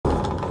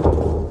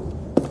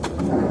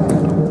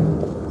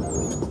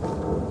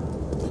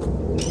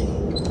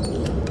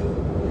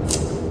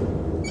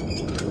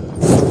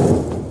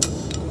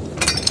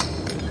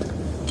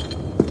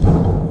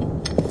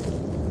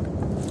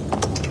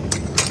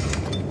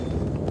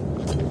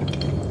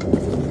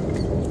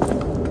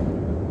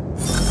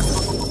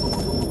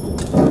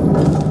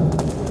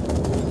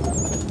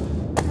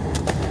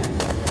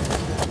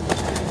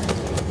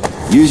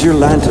Use your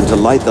lantern to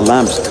light the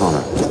lamps,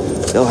 Connor.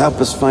 They'll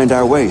help us find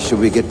our way should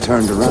we get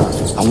turned around.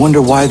 I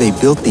wonder why they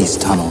built these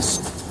tunnels.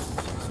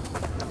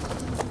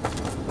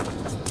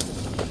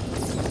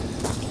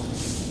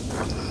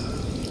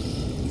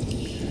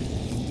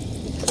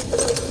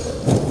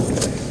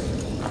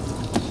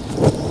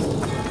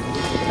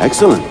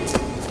 Excellent.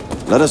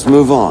 Let us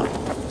move on.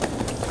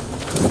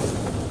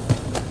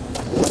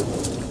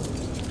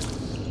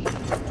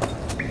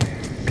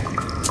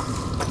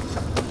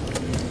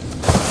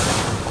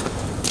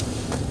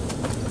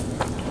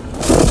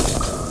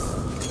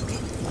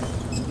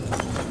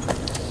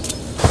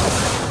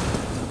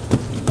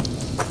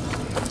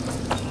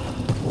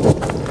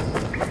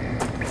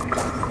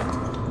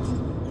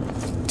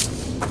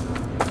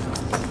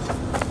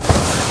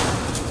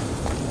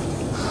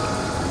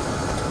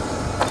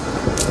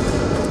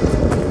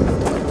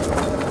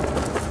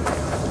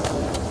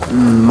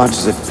 Much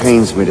as it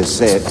pains me to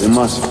say it, we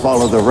must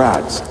follow the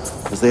rats,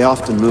 as they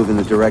often move in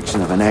the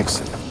direction of an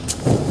exit.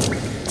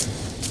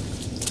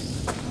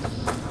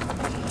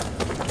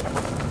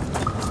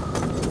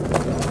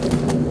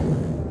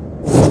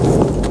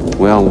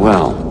 Well,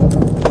 well.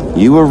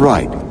 You were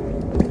right.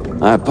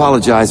 I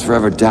apologize for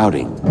ever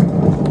doubting.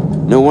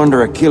 No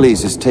wonder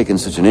Achilles has taken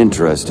such an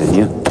interest in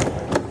you.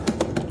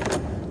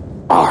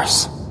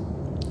 Arse.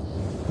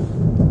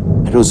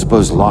 I don't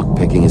suppose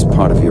lockpicking is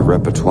part of your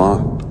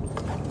repertoire?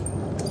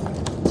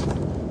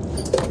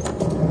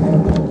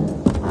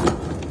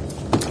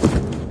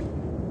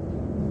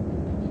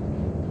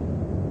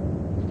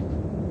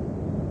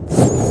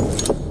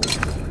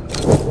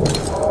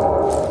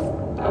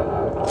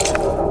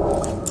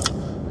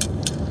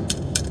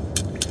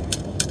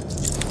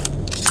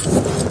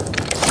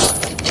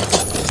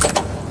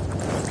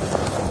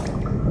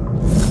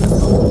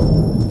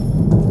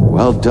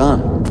 Well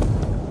done.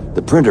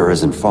 The printer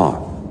isn't far.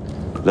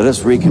 Let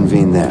us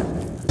reconvene there.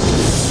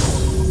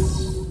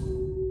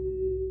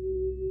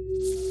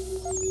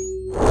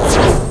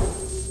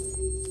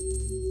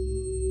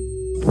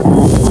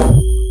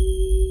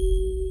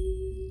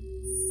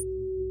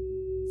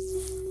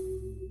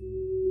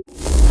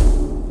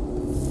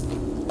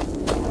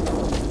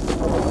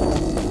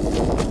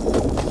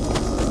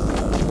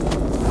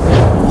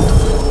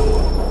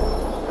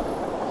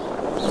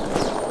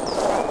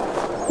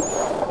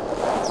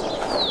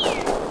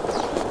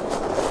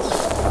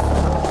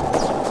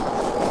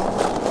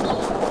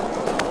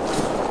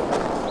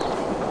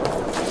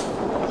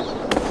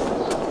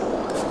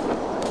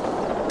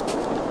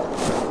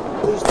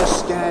 Who's the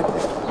scared?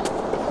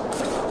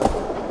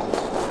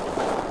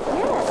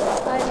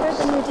 Yes, I heard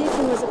the new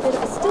deacon was a bit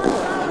of a stickler,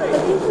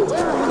 but you can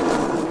tell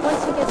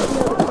once you get to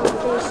know the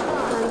congregation.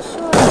 I'm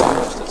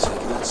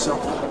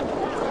sure.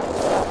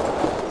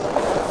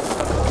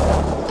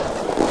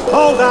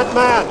 Hold that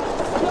man!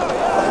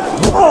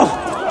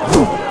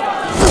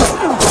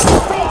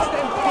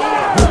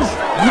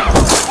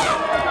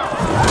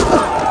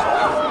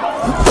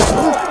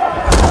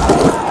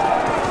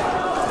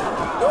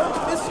 Don't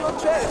miss your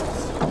chance.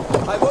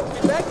 I won't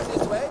be back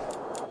this way.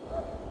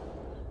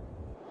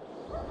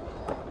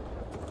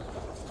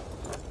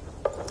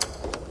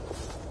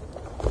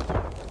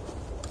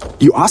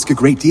 You ask a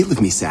great deal of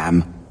me,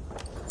 Sam.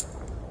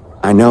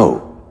 I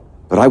know.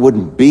 But I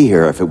wouldn't be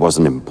here if it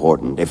wasn't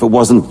important, if it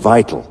wasn't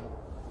vital.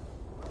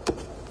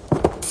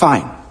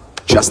 Fine.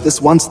 Just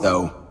this once,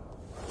 though.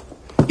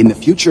 In the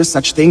future,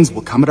 such things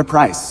will come at a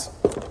price.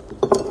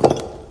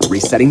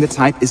 Resetting the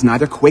type is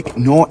neither quick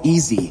nor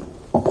easy.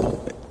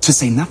 To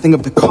say nothing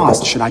of the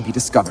cost should I be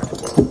discovered.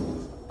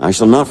 I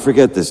shall not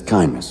forget this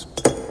kindness.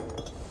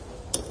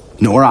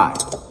 Nor I.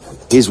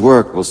 His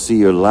work will see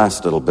your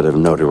last little bit of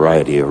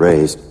notoriety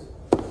erased.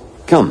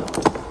 Come,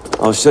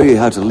 I'll show you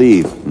how to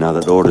leave now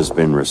that order's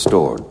been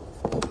restored.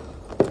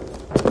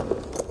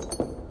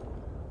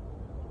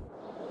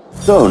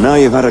 So, now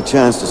you've had a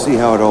chance to see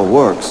how it all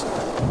works.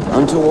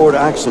 Untoward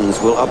actions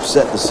will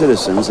upset the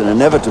citizens and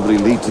inevitably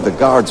lead to the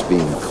guards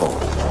being called.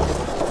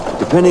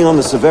 Depending on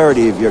the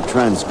severity of your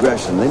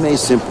transgression, they may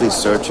simply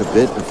search a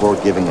bit before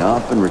giving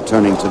up and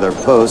returning to their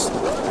post.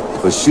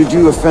 But should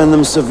you offend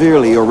them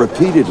severely or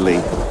repeatedly,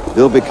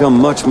 they'll become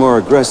much more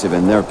aggressive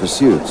in their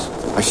pursuits.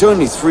 I've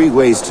shown you 3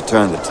 ways to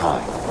turn the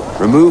tide.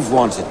 Remove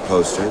wanted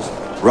posters,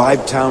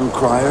 bribe town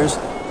criers,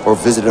 or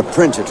visit a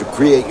printer to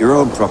create your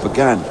own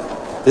propaganda.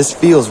 This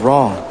feels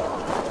wrong.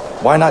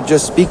 Why not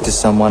just speak to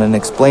someone and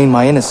explain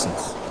my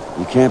innocence?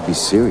 You can't be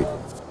serious.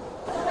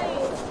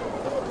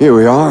 Here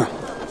we are.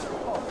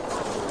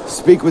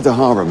 Speak with the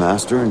harbor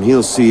master and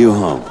he'll see you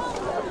home.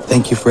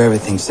 Thank you for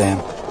everything,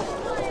 Sam.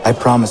 I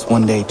promise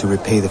one day to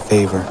repay the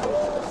favor.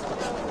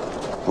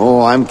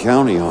 Oh, I'm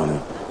counting on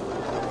it.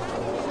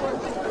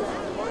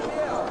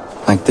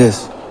 Like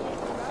this.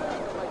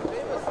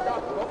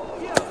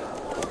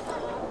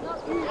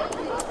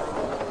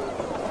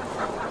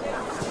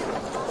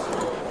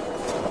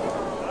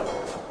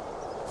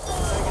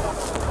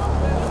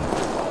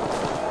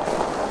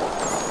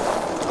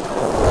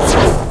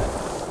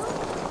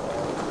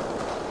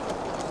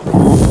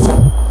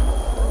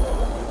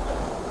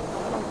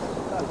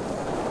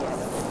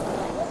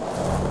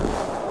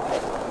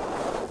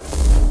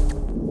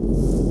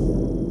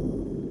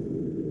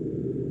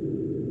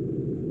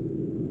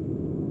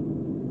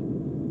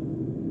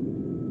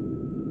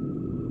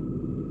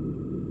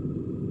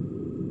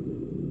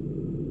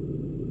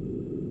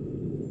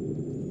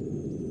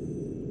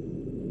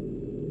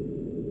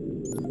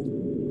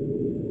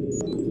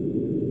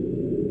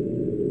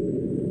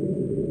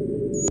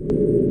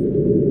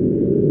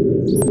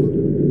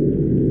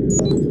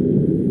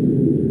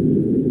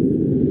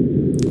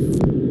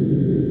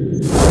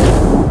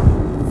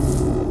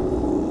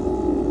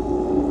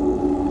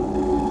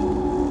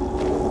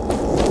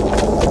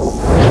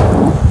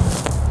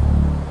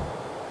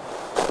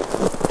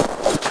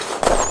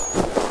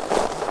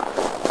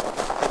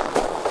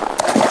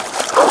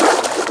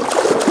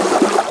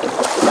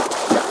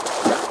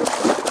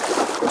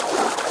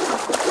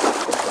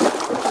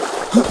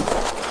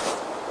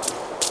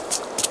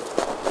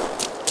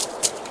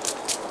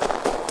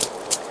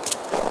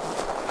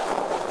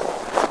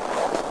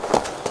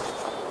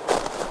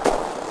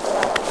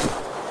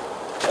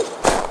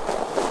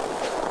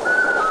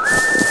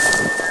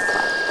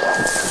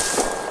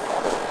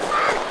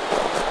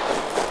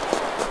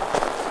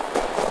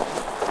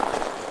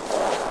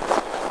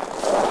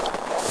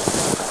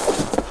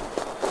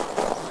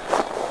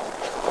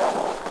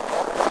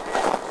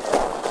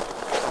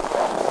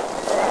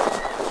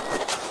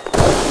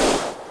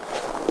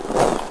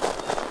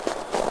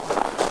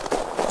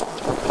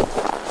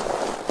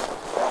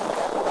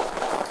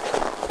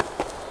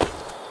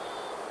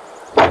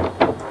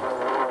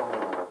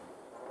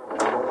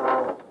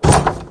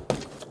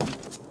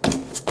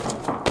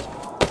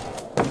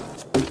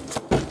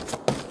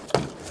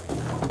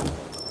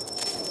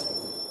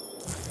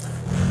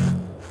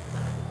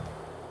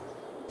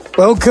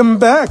 Welcome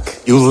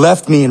back. You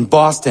left me in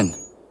Boston.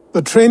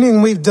 The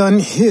training we've done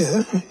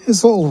here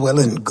is all well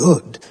and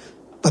good,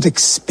 but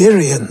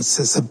experience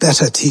is a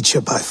better teacher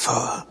by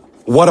far.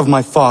 What of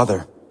my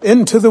father?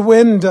 Into the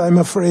wind, I'm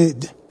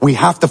afraid. We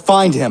have to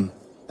find him.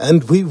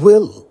 And we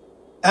will,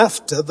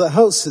 after the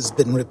house has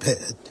been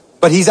repaired.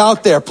 But he's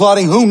out there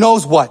plotting who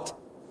knows what.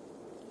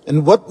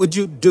 And what would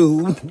you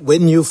do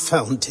when you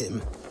found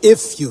him?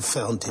 If you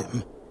found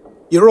him?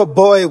 You're a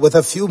boy with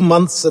a few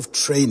months of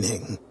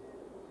training.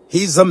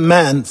 He's a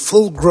man,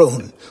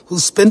 full-grown, who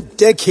spent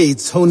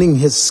decades honing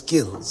his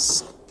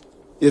skills.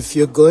 If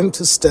you're going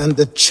to stand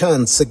a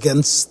chance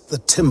against the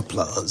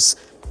Templars,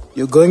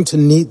 you're going to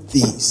need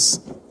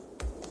these.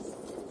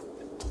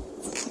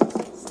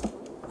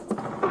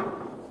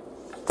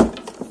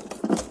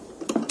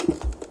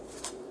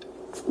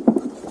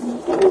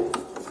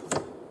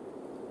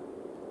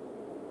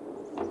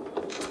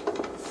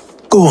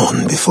 Go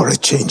on before I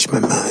change my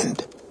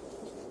mind.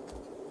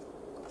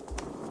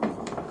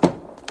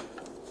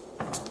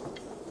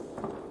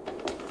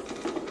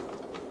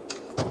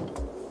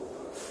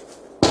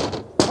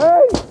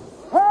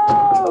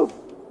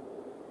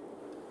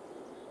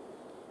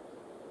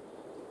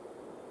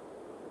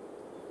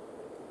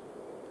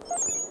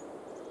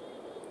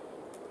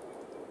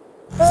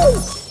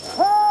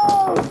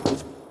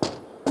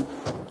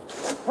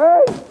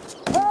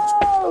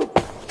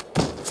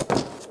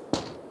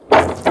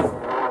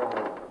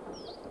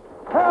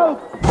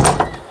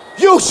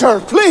 You, sir,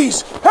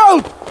 please,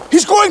 help!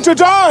 He's going to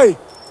die!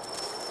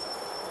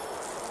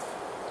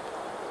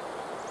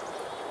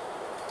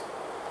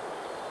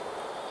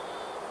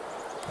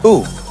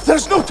 Who?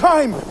 There's no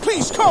time!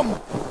 Please, come!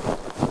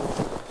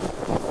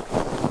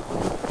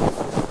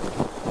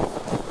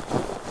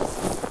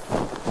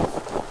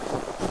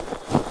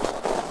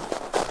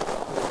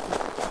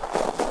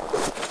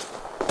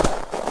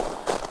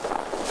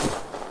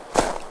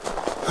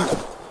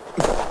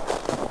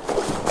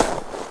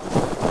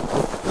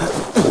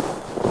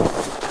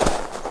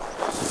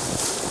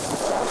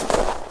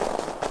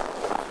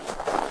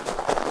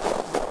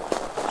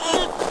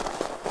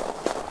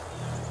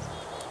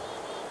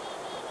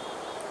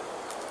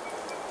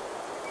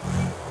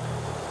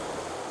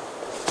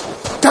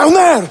 Down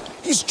there!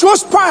 He's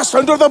just passed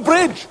under the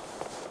bridge!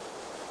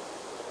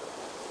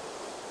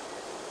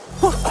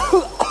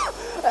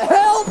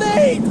 Help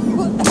me!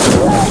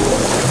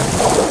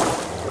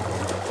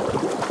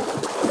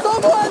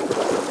 Someone!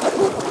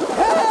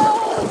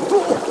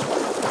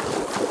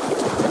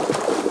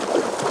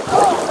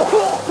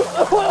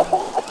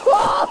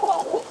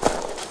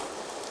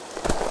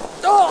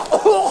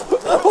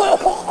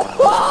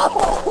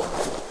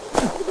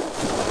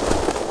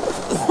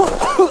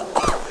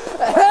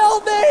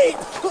 Help me!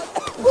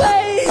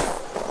 Please!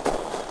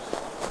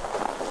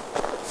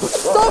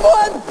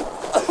 Someone!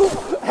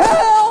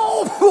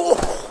 Help!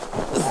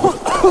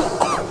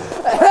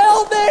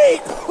 Help me!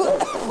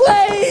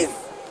 Please!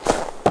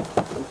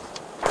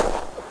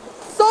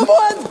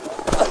 Someone!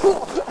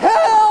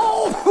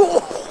 Help!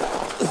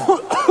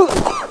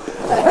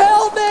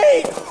 Help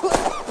me!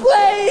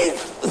 Please!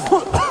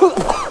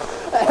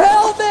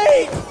 Help me!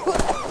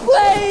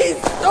 Please!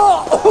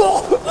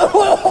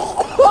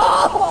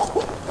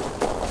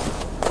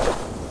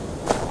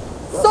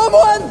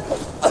 Someone!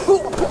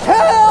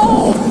 Help!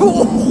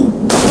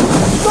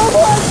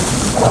 Someone!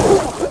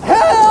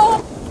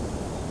 Help!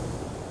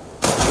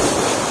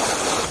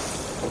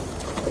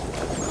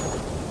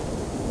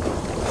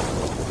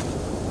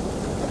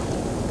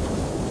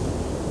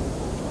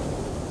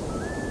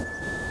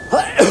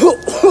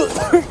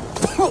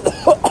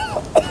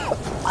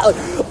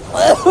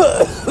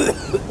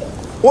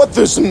 What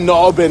this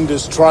knobend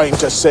is trying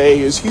to say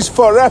is he's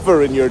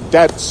forever in your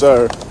debt,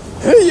 sir.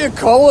 Who are you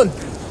calling?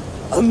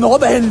 A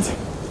knob end.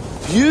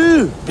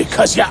 You,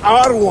 because you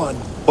are one.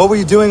 What were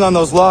you doing on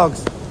those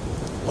logs?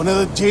 One of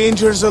the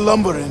dangers of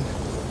lumbering.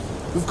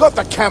 We've got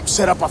the camp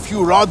set up a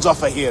few rods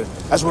off of here,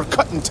 as we're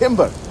cutting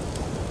timber.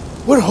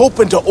 We're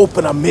hoping to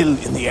open a mill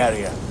in the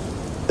area.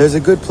 There's a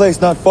good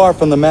place not far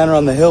from the manor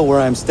on the hill where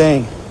I'm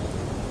staying.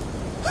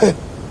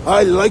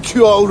 I like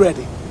you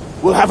already.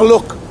 We'll have a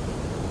look.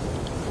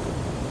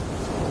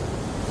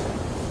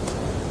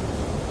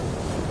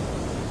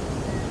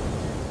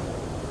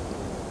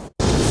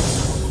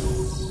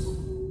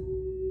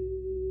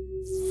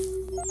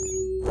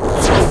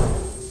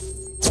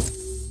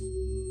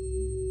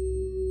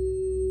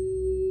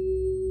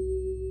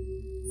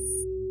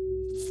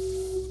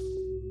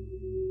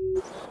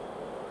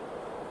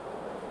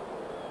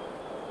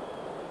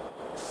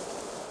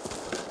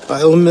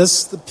 I'll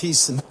miss the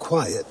peace and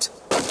quiet,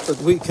 but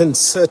we can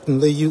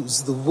certainly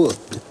use the wood.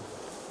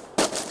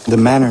 The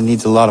manor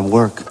needs a lot of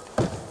work.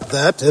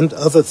 That and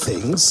other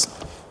things.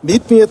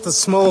 Meet me at the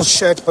small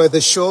shack by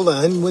the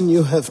shoreline when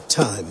you have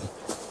time.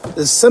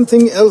 There's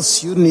something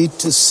else you need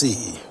to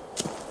see.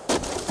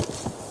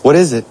 What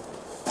is it?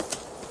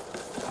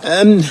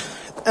 An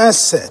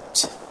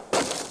asset.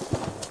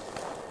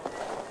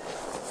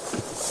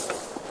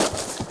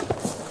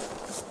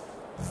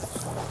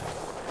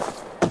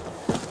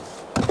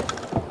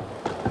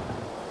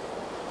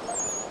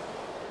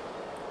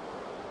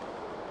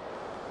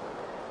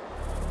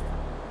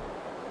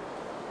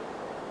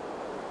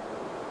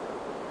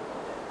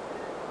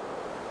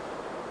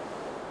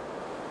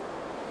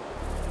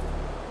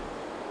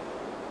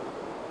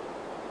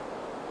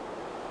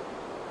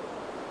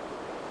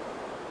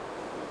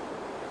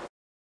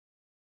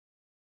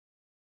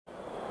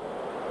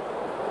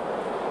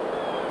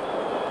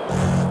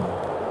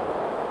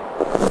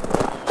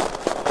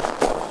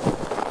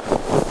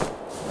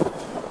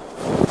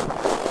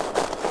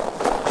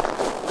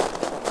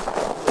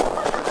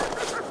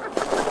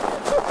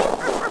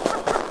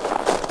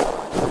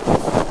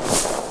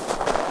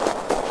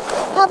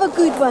 Have a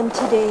good one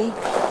today.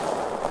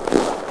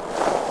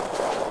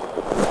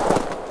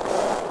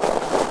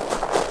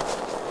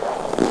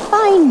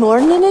 Fine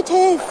morning it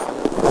is.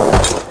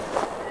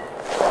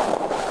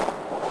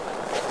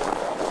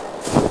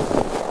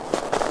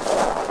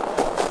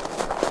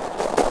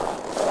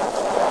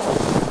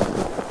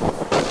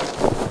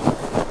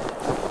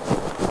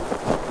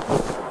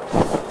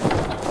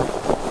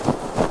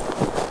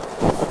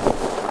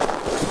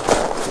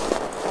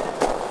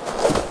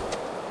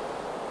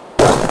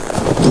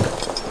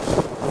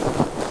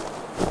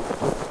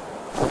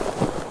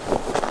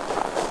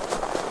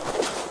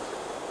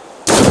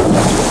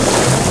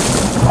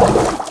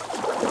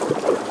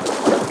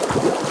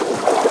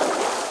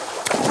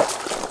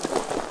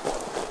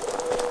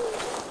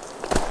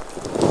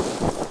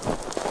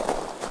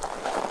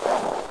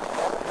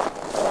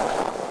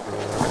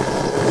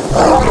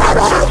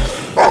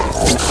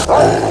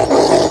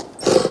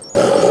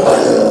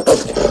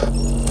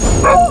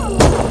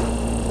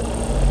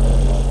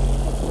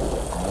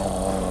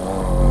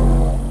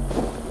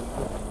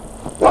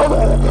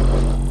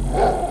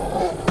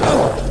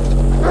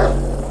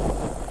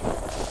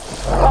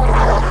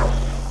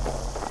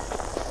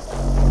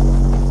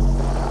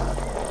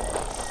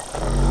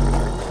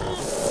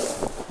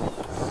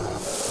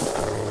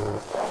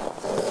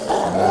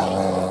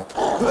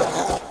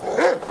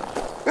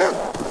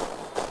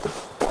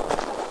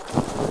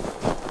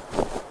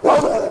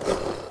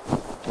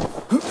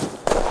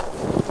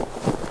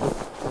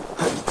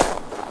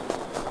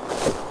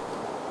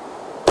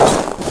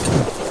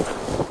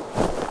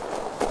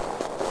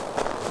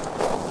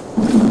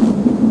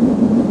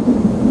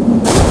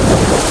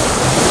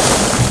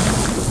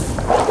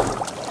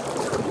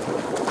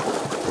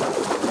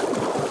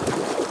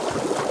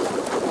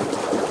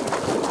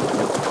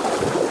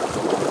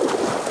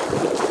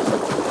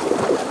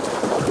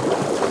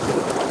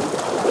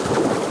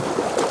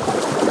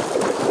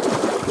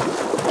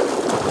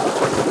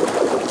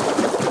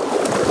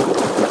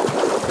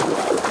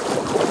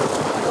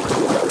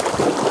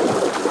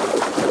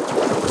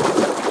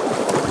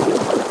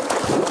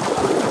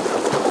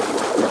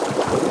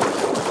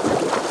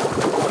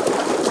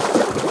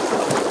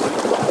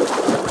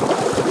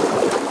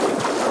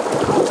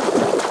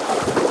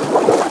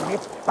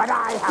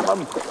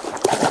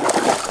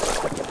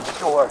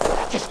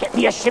 Just get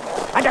me a ship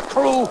and a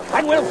crew,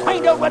 and we'll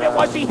find out what it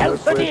was he held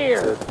so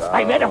dear.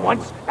 I met him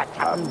once, that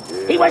captain.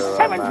 He was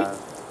 70.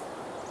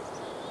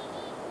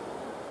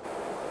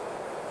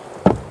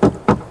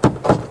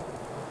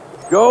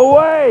 Go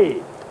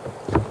away!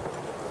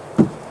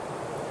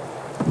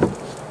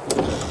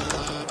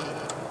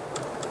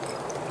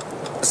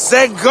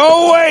 Said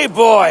go away,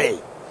 boy!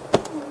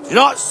 Do you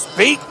not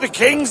speak the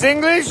King's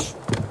English?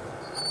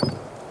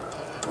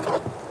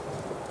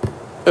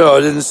 Oh,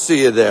 I didn't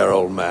see you there,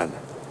 old man.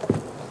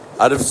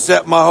 I'd have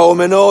set my home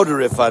in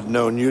order if I'd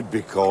known you'd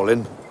be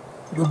calling.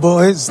 The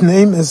boy's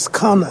name is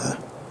Connor.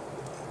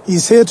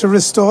 He's here to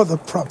restore the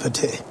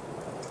property.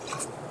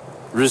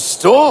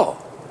 Restore?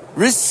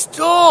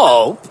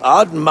 Restore?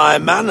 Pardon my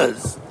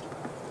manners.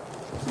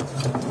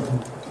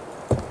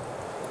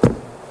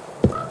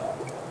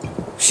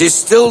 She's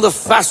still the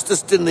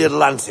fastest in the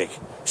Atlantic.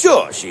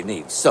 Sure, she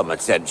needs some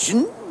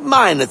attention.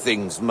 Minor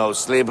things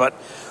mostly, but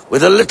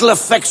with a little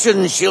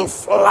affection, she'll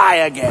fly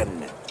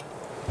again.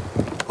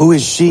 Who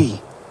is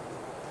she?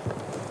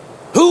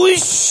 Who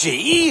is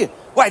she?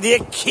 Why,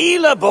 the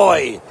Aquila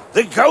boy,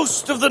 the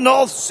ghost of the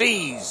North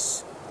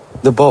Seas.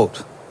 The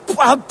boat.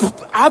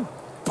 A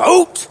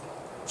boat?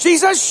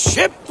 She's a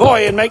ship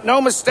boy, and make no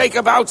mistake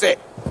about it.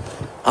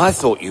 I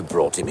thought you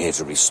brought him here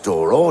to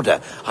restore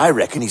order. I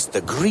reckon he's the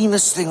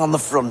greenest thing on the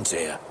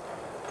frontier.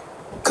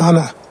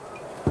 Connor,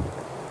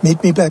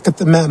 meet me back at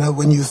the manor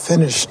when you've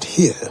finished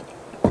here.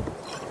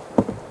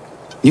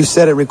 You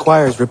said it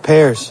requires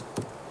repairs.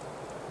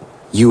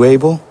 You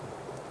able?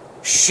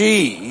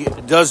 She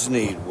does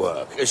need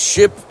work. A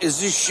ship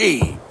is a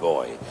she,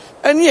 boy.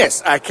 And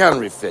yes, I can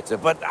refit her,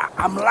 but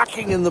I'm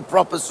lacking in the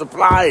proper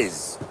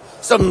supplies.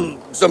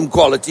 Some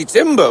quality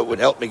timber would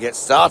help me get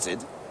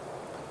started.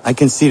 I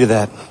can see to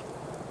that.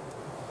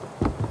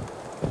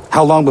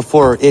 How long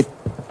before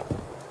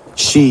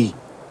she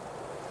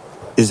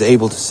is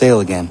able to sail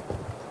again?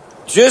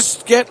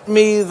 Just get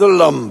me the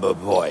lumber,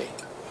 boy.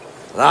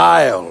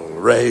 I'll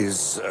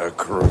raise a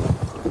crew.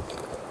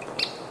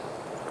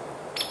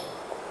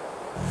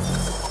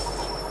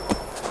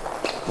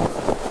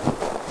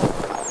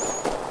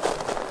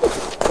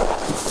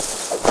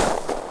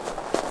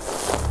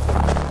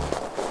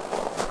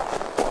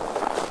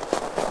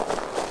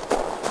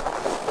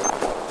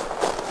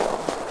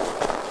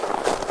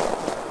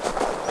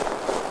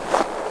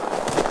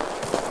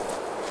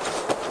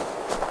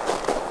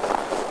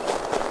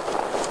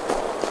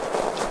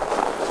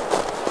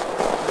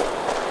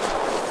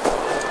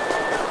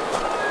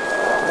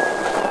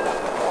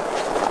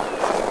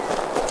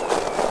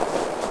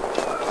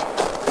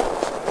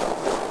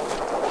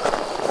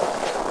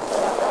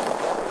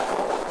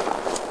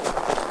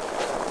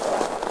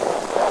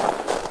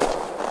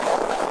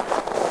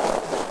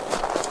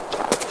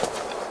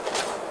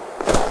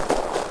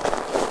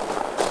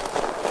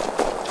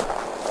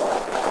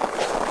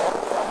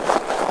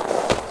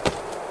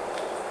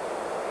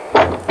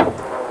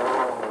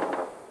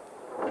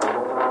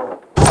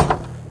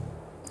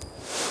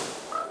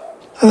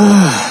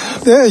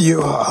 There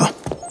you are.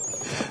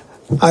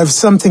 I've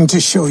something to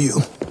show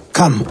you.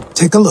 Come,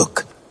 take a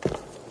look.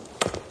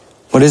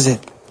 What is it?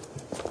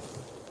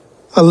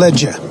 A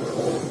ledger.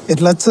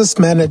 It lets us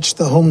manage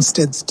the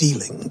homestead's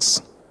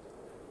dealings.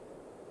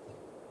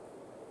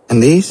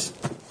 And these?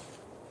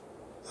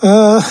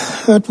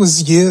 That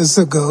was years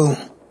ago.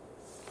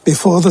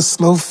 Before the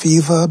slow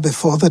fever,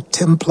 before the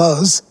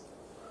Templars,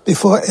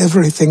 before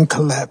everything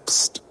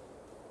collapsed.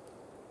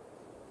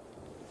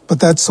 But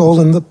that's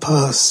all in the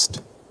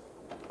past.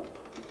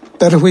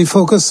 Better we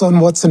focus on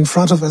what's in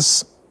front of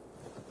us.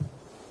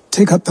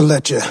 Take up the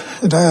ledger,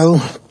 and I'll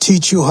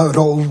teach you how it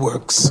all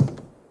works.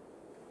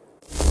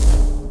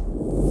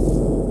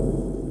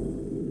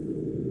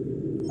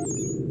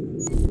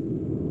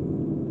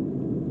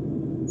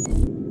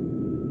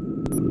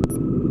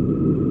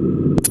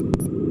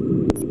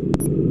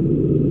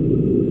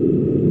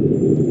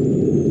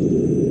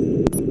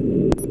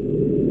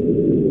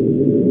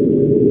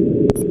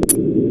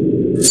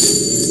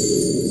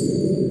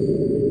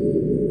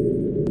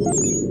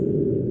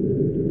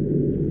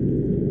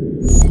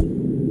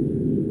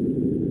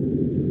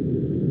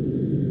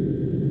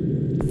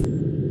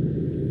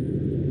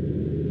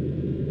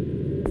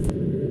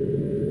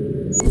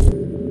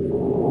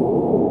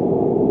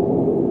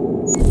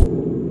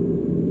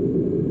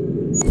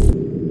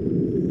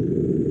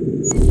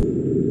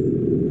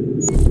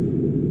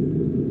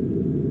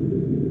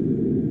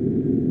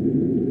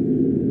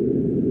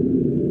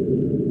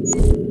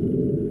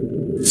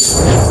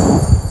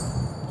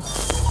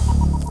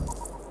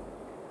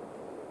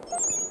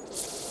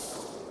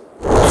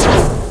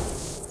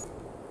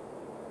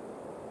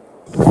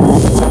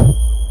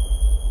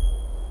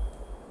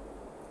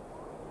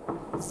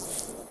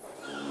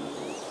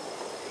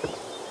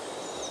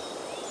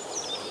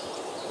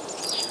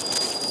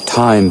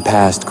 Time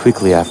passed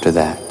quickly after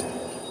that.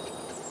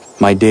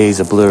 My days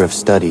a blur of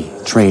study,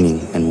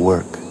 training, and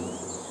work.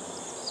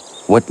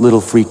 What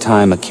little free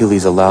time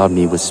Achilles allowed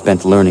me was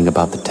spent learning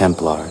about the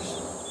Templars,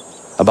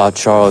 about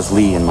Charles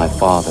Lee and my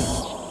father.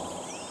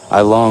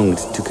 I longed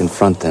to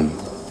confront them,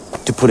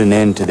 to put an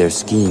end to their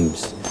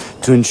schemes,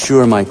 to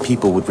ensure my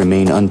people would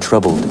remain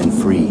untroubled and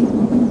free.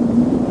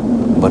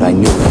 But I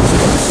knew it was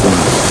too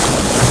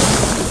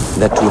soon,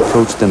 that to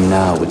approach them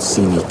now would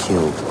see me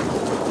killed.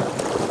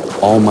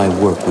 All my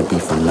work would be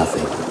for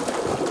nothing.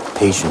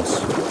 Patience,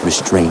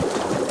 restraint.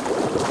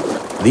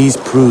 These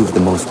proved the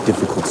most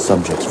difficult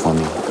subjects for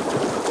me.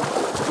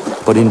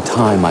 But in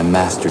time I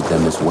mastered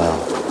them as well.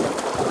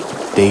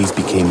 Days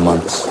became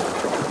months,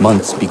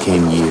 months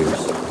became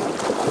years.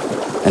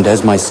 And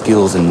as my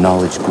skills and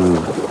knowledge grew,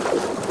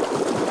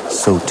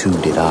 so too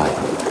did I.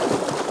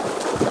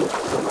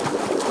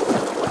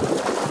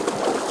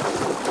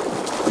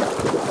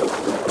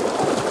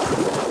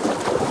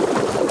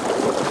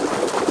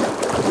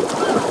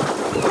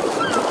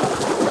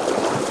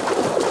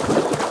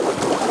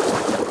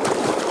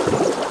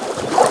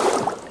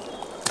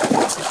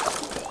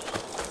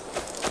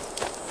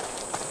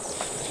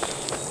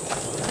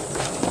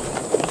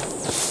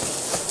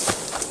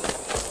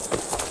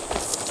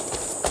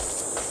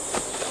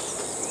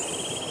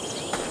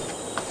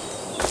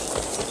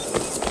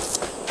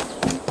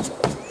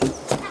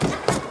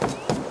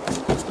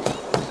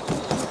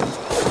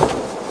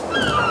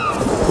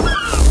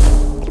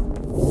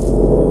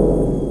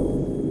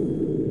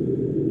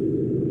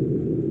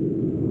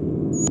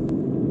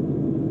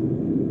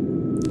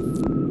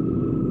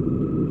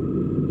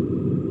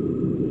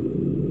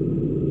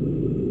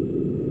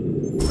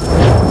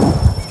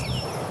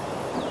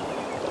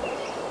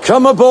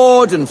 Come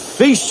aboard and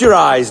feast your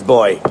eyes,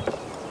 boy.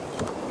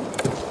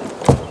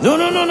 No,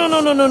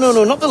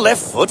 not the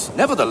left foot.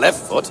 Never the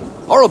left foot.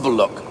 Horrible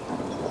look.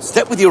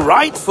 Step with your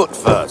right foot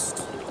first.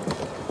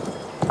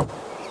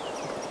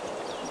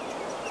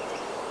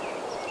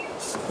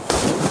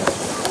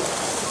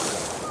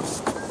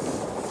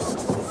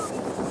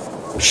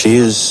 She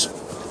is...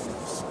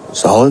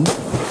 solid?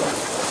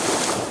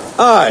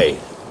 Aye.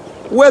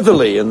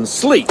 Weatherly and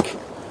sleek.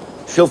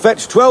 She'll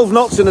fetch 12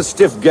 knots in a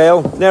stiff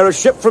gale, ne'er a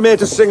ship from here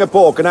to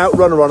Singapore can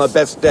outrun her on her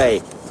best day.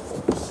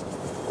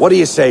 What do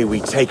you say we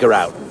take her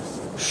out?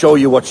 Show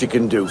you what she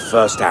can do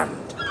firsthand.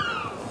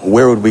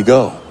 Where would we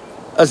go?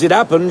 As it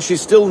happens, she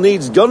still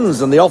needs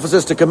guns and the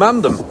officers to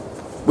command them.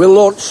 We'll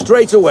launch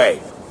straight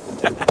away.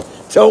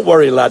 Don't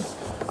worry, lad.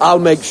 I'll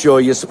make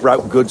sure you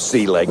sprout good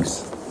sea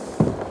legs.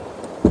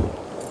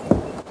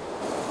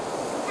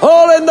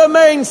 Haul in the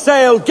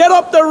mainsail! Get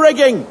up the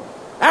rigging!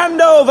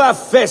 Hand over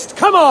fist!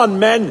 Come on,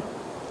 men!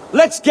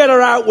 Let's get her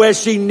out where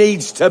she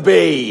needs to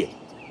be!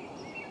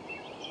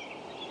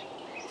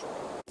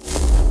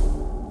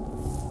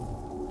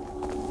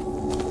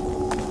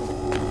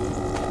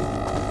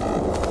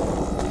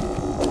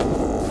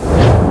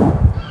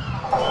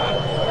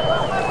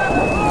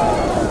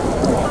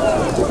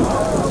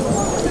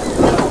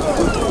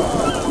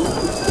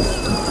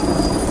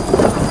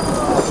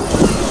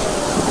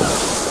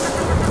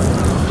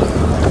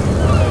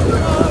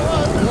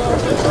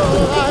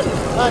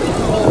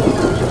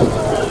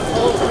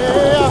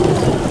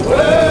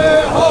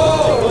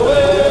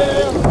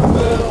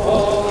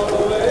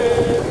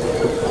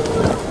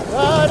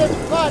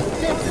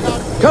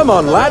 Come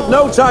on, lad,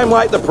 no time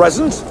like the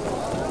present.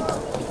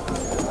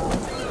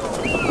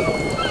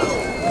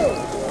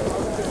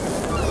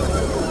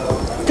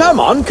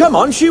 Come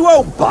on, she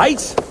won't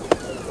bite.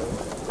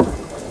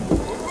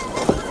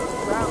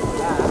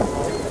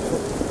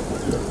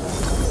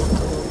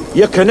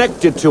 You're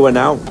connected to her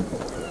now.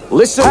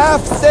 Listen.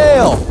 Half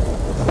sail!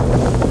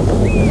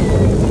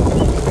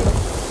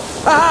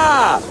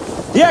 Ah!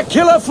 Your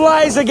killer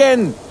flies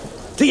again!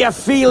 Do you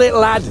feel it,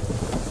 lad?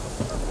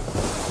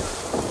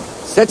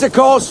 Set a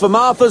course for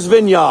Martha's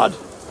Vineyard.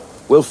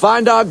 We'll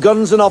find our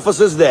guns and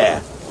officers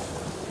there.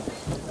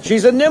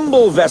 She's a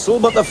nimble vessel,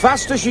 but the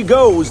faster she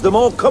goes, the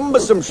more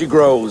cumbersome she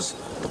grows.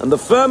 And the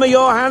firmer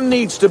your hand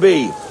needs to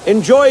be.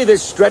 Enjoy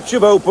this stretch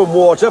of open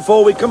water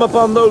before we come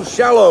upon those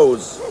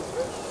shallows.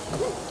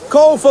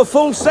 Call for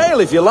full sail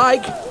if you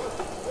like.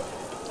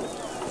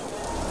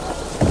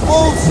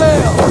 Full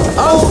sail!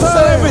 I'll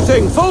furl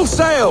everything! Full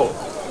sail!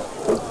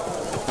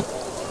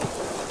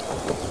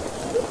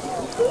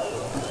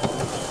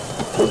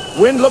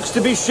 Wind looks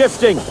to be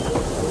shifting.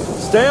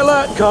 Stay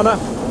alert, Connor.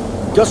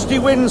 Gusty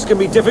winds can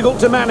be difficult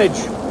to manage.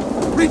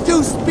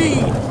 Reduce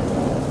speed!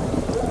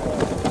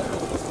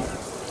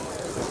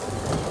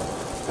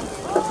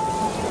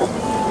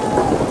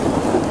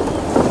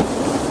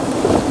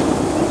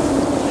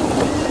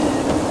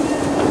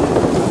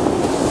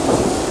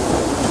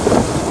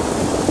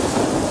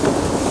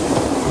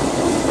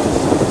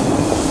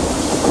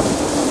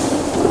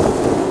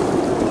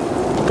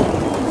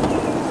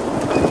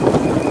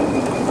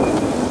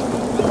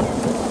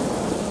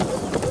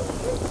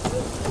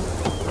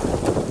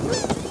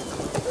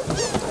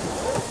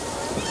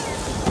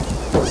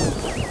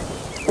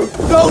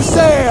 No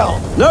sail!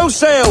 No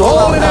sail!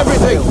 Haul in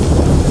everything!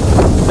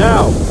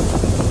 Now,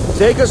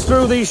 take us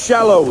through these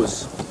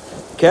shallows.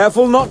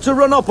 Careful not to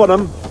run up on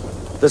them.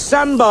 The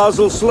sandbars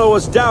will slow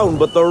us down,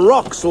 but the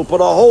rocks will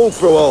put a hole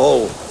through a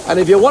hull. And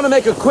if you want to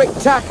make a quick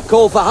tack,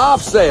 call for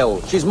half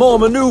sail. She's more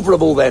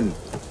maneuverable then.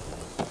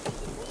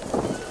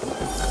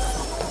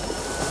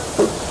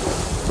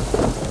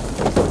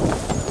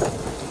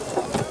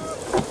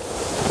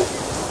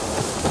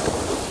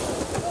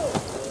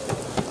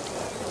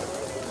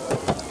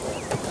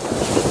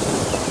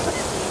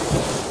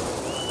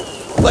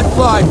 Let's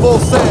fly full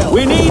sail!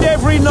 We need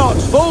every knot,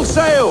 full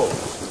sail!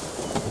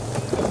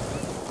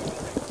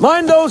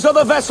 Mind those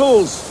other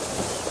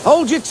vessels!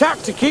 Hold your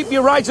tack to keep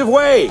your right of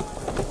way!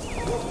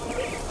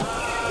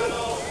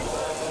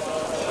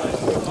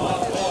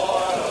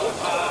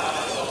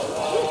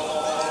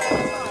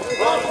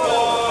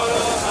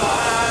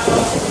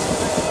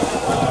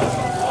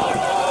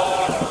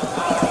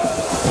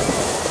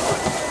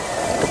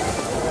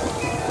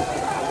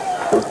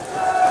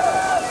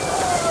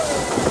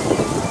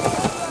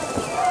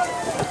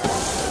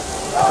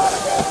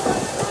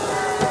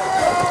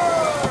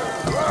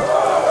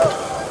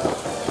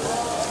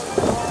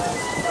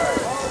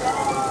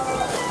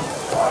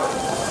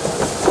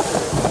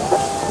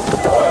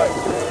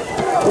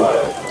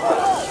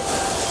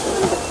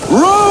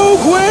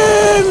 Rogue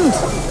wind!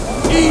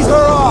 Ease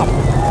her up!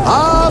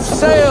 Half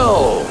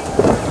sail!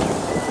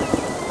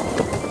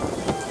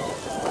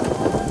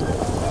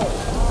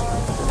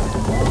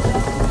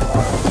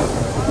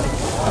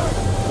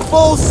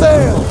 Full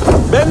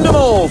sail! Bend them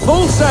all,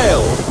 full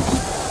sail!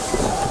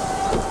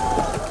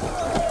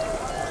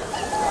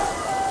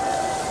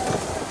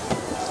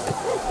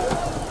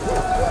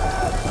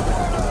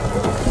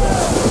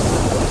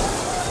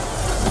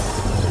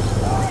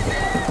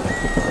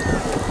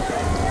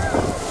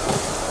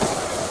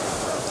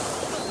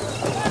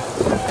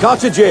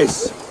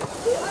 Cottages!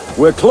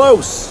 We're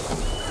close!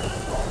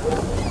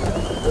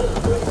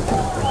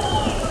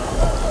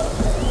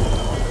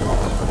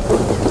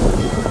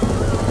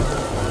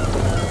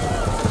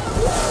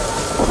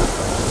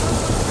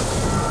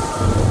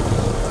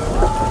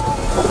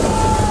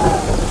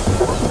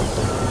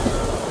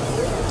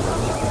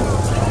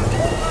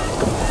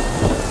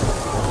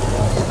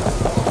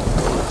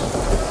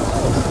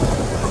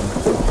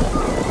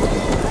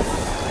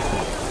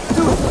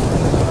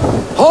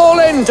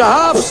 To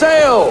half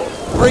sail!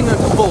 Bring her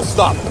to full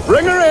stop.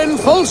 Bring her in,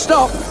 full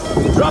stop!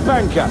 Drop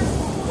anchor.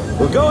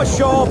 We'll go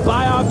ashore,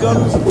 buy our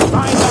guns, find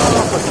our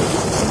officers.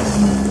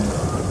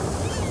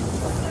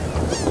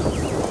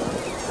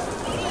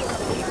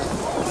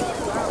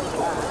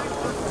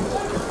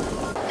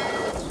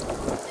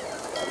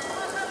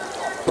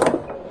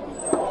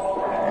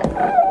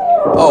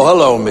 Oh,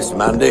 hello, Miss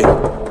Mandy.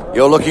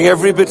 You're looking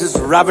every bit as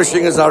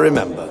ravishing as I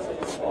remember.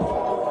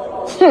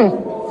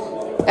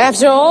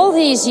 After all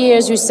these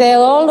years, you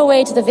sail all the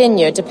way to the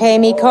vineyard to pay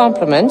me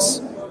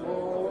compliments?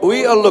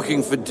 We are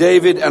looking for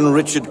David and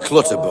Richard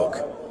Clutterbuck.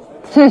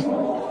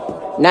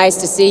 Nice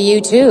to see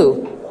you,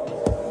 too.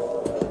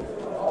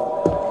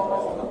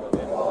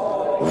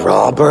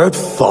 Robert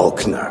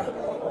Faulkner.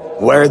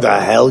 Where the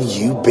hell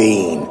you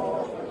been?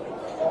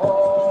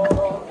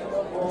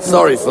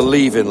 Sorry for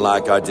leaving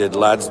like I did,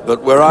 lads,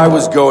 but where I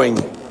was going,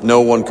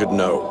 no one could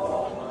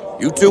know.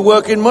 You two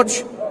working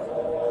much?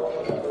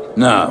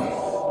 No.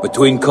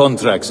 Between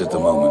contracts at the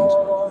moment.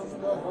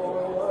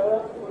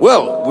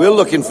 Well, we're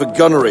looking for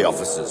gunnery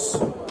officers.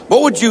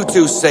 What would you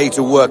two say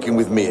to working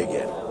with me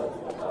again?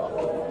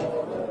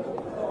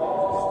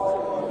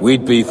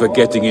 We'd be for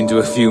getting into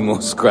a few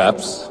more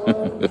scraps.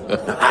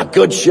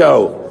 Good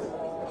show.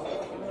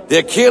 The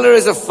Aquila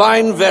is a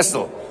fine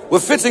vessel. We're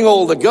fitting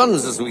all the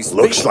guns as we speak.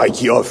 Looks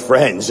like your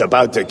friend's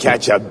about to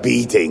catch a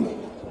beating.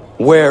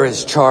 Where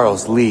is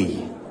Charles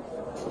Lee?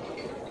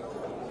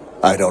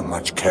 I don't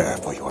much care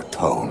for your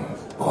tone,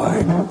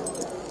 boy.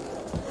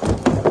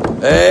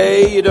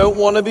 Hey, you don't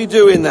want to be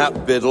doing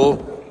that, Biddle.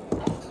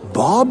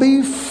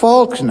 Bobby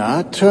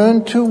Faulkner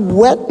turned to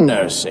wet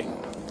nursing.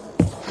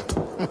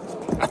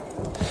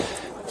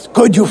 It's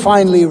good you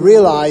finally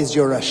realize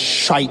you're a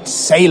shite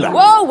sailor.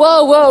 Whoa,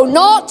 whoa, whoa,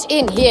 not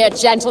in here,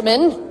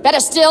 gentlemen. Better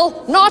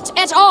still, not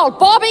at all.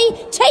 Bobby,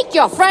 take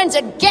your friends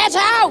and get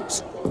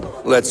out!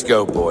 Let's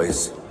go,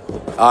 boys.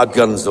 Our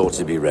guns ought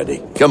to be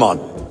ready. Come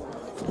on.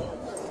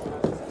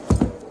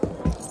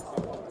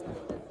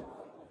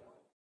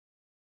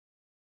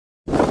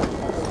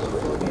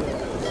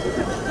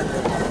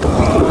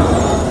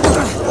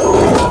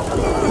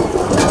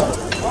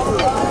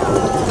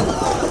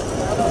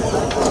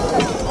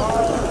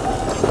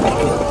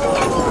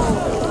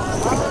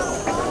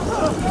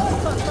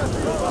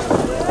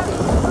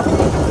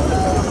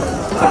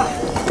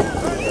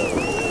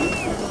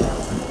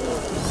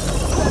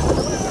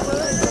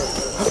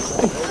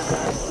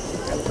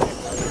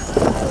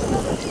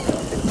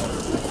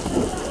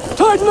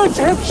 Tighten the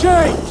tip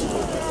shades!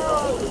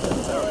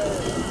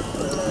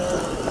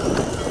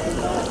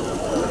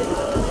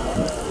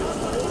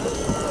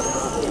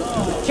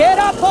 Get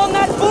up on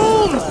that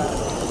boom!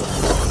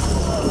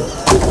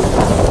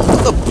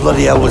 What the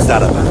bloody hell was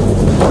that about?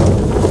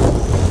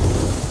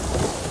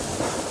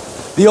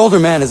 The older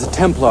man is a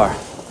Templar.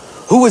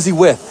 Who was he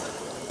with?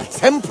 A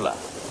Templar?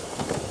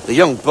 The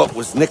young buck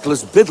was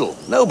Nicholas Biddle.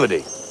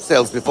 Nobody.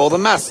 Sails before the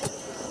mast.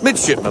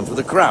 Midshipman for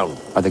the Crown.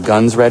 Are the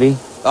guns ready?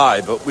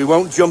 Aye, but we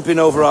won't jump in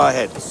over our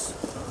heads.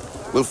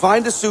 We'll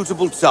find a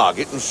suitable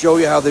target and show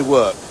you how they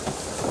work.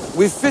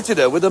 We've fitted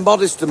her with a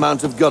modest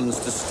amount of guns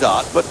to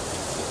start, but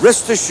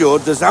rest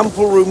assured there's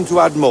ample room to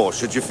add more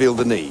should you feel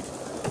the need.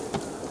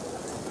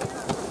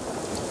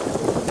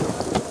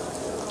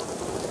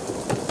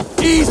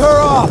 Ease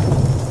her up!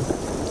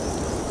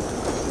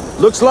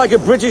 Looks like a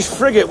British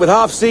frigate with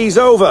half seas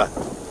over.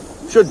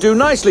 Should do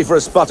nicely for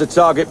a spotted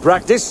target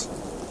practice.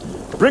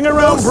 Bring her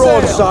round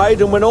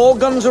broadside, and when all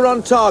guns are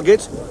on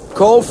target,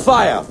 call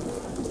fire.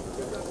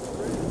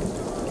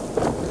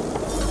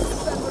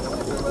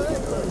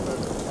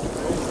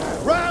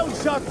 Round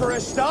shot for a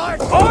start!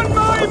 On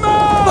my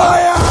mark!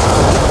 Fire!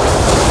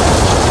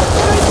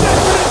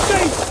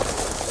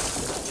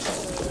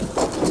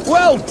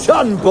 Well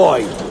done,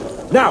 boy!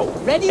 Now,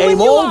 Ready aim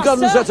when you all are,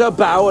 guns sir. at her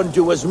bow and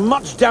do as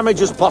much damage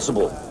as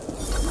possible.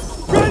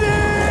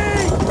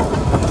 Ready!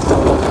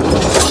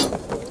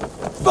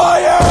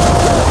 Fire!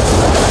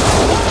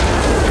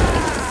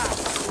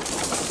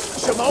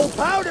 Some old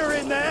powder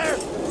in there!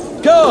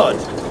 Good!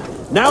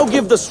 Now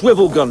give the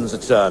swivel guns a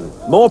turn.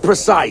 More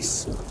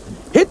precise.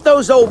 Hit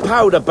those old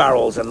powder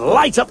barrels and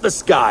light up the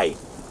sky.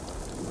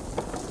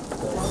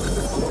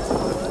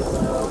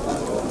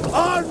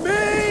 On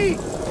me!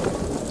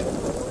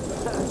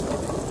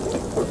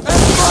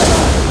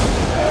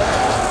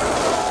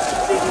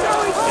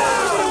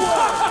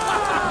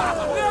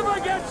 Never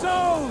gets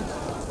old!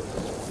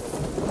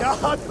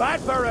 Not bad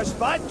for a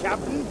spot,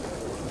 Captain.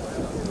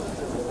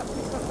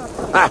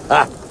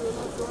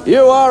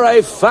 You are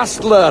a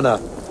fast learner.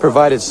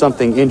 Provided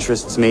something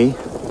interests me.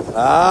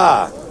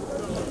 Ah.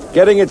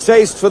 Getting a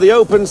taste for the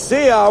open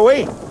sea, are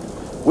we?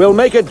 We'll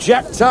make a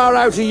jack tar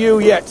out of you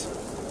yet.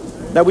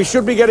 Now we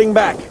should be getting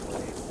back.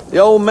 The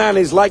old man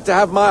is like to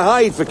have my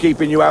hide for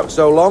keeping you out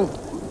so long.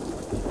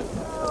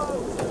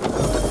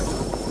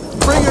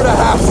 Bring her to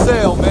half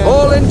sail, man.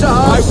 All into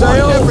half sail.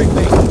 I want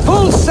everything.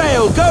 Full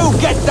sail. Go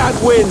get that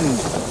wind.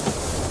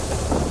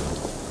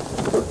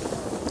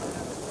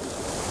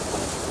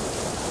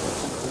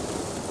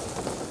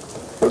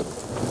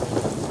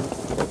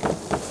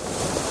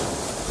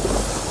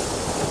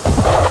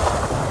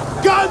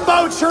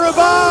 Gunboats are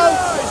above!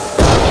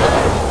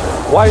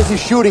 Why is he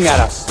shooting at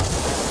us?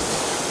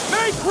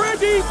 Make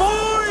ready,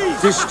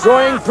 boys!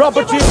 Destroying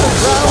property of the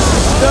crown,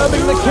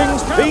 disturbing the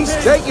king's peace.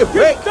 Take your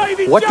pick.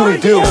 What do we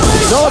do?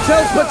 Naught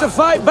else but to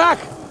fight back.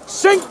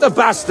 Sink the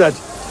bastard.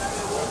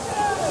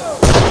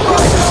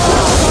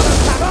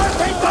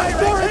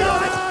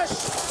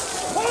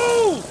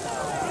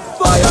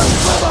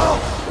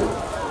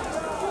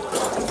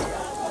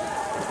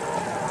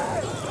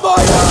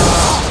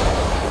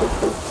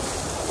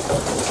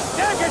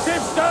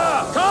 Negative,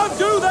 sir! Can't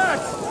do that!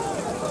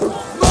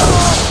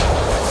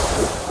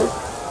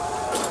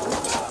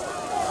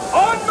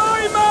 On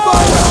my mark!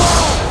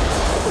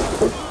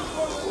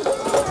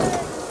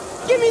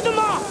 Give me the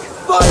mark!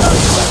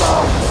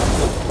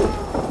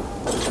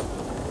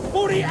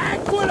 For the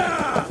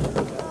Aquila!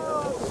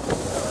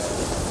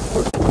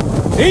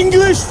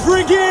 English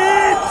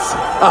frigate!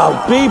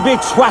 I'll be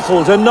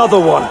betwattled, another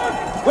one.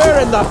 Where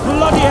in the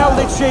bloody hell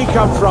did she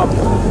come from?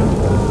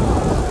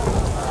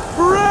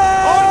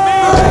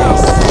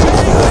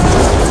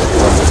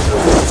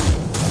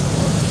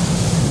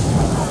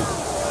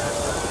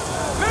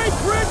 Make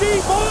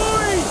ready,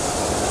 boys!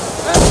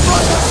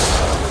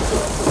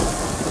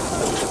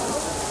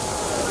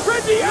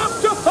 Ready up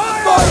to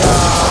fire!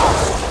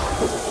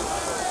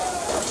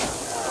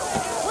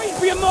 Wait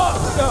for your mark,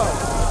 sir!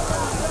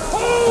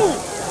 Hold!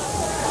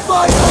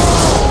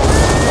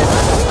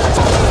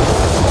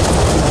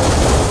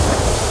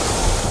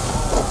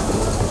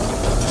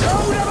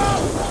 Load 'em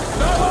up!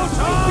 Double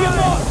time! Wait for your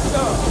mark,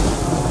 sir!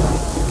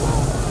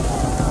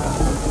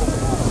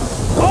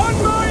 On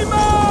my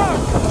mark!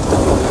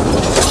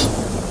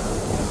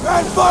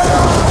 And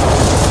fire!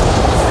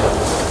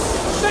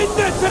 Send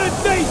it to the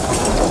deep!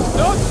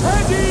 Not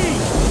ready!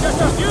 Just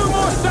a few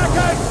more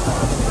seconds!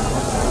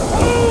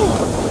 Move!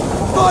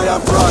 Fire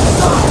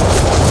broadside!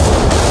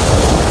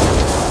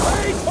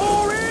 Wait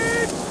for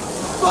it!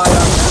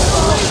 Fire!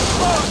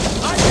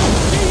 I can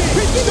see it!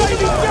 Ready,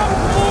 jump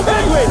for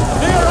Edwin!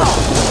 Clear up!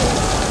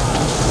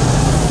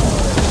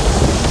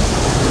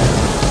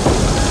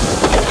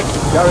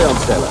 Carry on,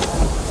 sailor.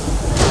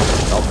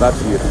 Not bad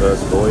for your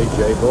first voyage,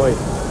 eh, boy?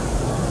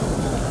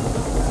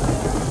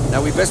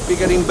 Now we best be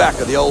getting back,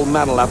 or the old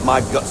man'll have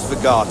my guts for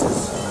garters.